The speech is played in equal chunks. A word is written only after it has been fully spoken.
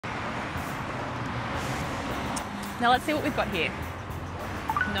Now let's see what we've got here.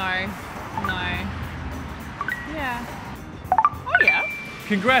 No. Yeah. Oh yeah.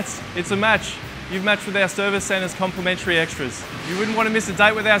 Congrats, it's a match. You've matched with our service centre's complimentary extras. You wouldn't want to miss a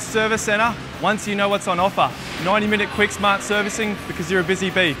date with our service centre once you know what's on offer. 90-minute quick smart servicing because you're a busy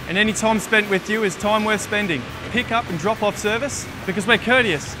bee. And any time spent with you is time worth spending. Pick up and drop off service because we're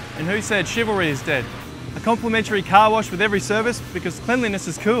courteous. And who said chivalry is dead? A complimentary car wash with every service because cleanliness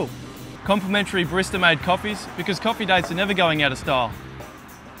is cool. Complimentary barista-made coffees because coffee dates are never going out of style.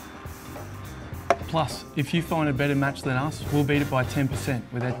 Plus, if you find a better match than us, we'll beat it by 10%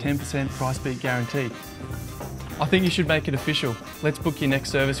 with our 10% price beat guarantee. I think you should make it official. Let's book your next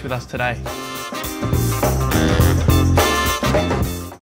service with us today.